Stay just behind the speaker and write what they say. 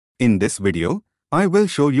In this video, I will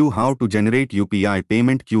show you how to generate UPI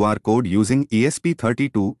Payment QR Code using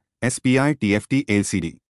ESP32 SPI TFT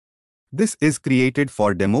LCD. This is created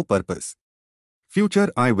for demo purpose.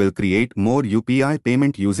 Future I will create more UPI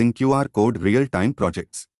payment using QR code real-time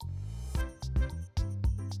projects.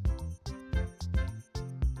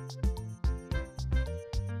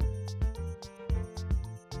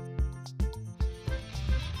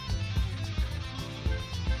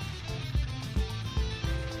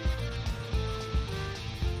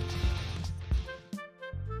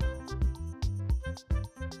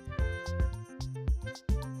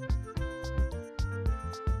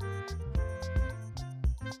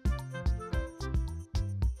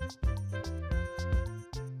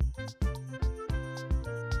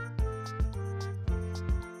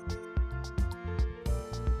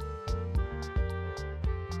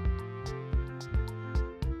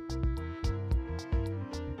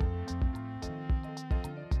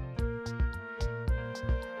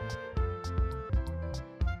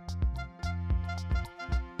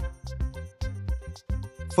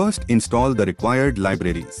 First, install the required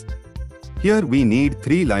libraries. Here we need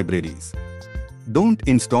 3 libraries. Don't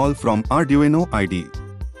install from Arduino IDE.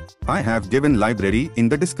 I have given library in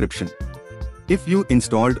the description. If you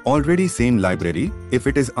installed already same library, if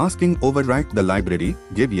it is asking overwrite the library,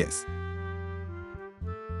 give yes.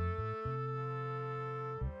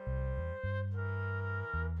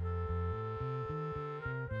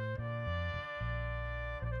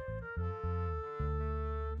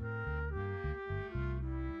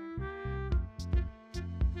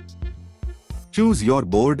 Choose your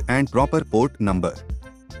board and proper port number.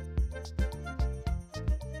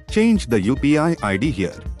 Change the UPI ID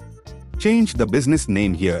here. Change the business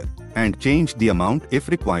name here and change the amount if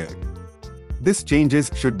required. These changes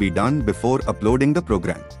should be done before uploading the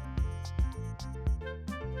program.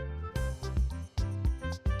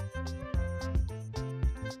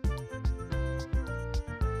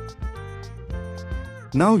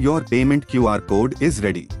 Now your payment QR code is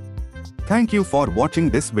ready. Thank you for watching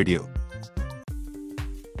this video.